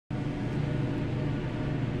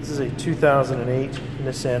This is a 2008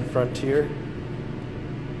 Nissan Frontier,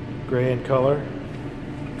 gray in color,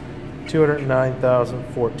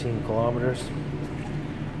 209,014 kilometers.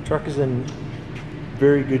 Truck is in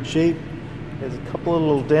very good shape. Has a couple of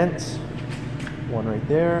little dents, one right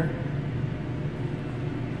there.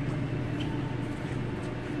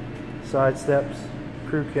 Side steps,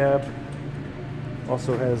 crew cab,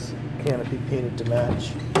 also has canopy painted to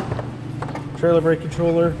match. Trailer brake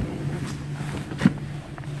controller.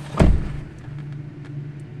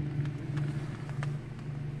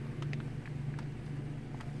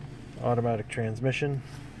 Automatic transmission,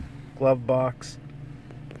 glove box,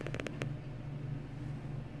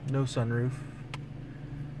 no sunroof.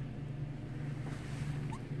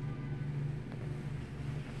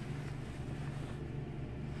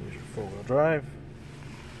 Here's your four-wheel drive,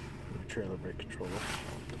 and your trailer brake controller.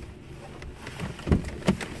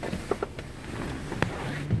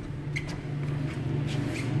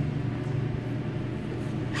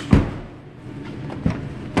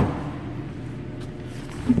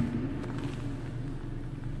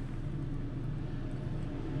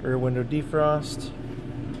 Rear window defrost.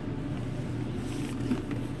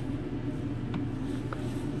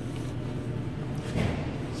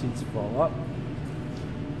 Seats fall up.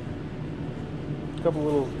 A couple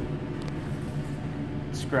little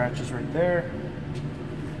scratches right there.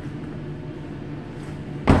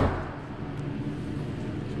 Let's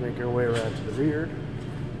make our way around to the rear.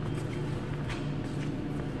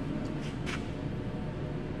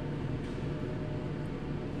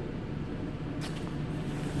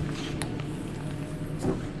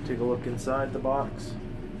 Take a look inside the box.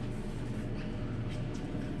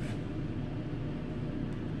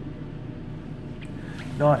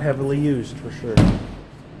 Not heavily used for sure.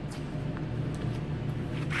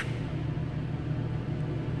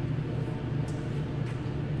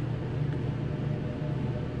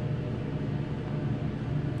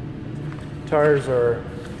 Tires are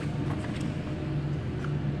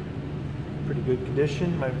pretty good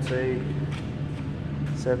condition. I would say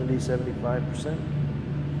 70–75%.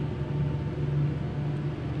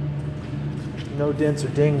 No dents or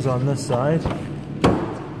dings on this side.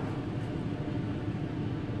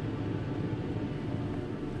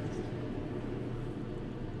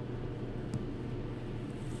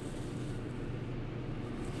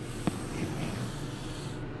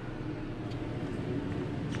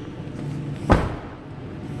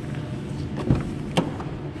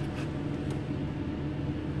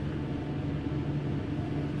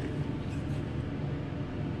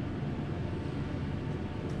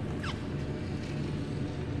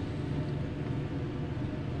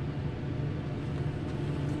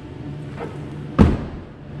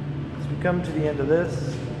 Come to the end of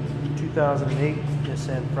this 2008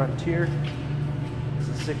 Nissan Frontier. It's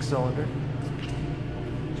a 6-cylinder,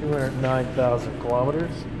 209,000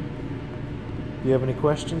 kilometers. If you have any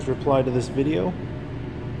questions, reply to this video.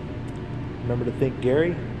 Remember to think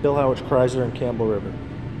Gary, Bill Howich, Chrysler, and Campbell River.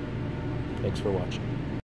 Thanks for watching.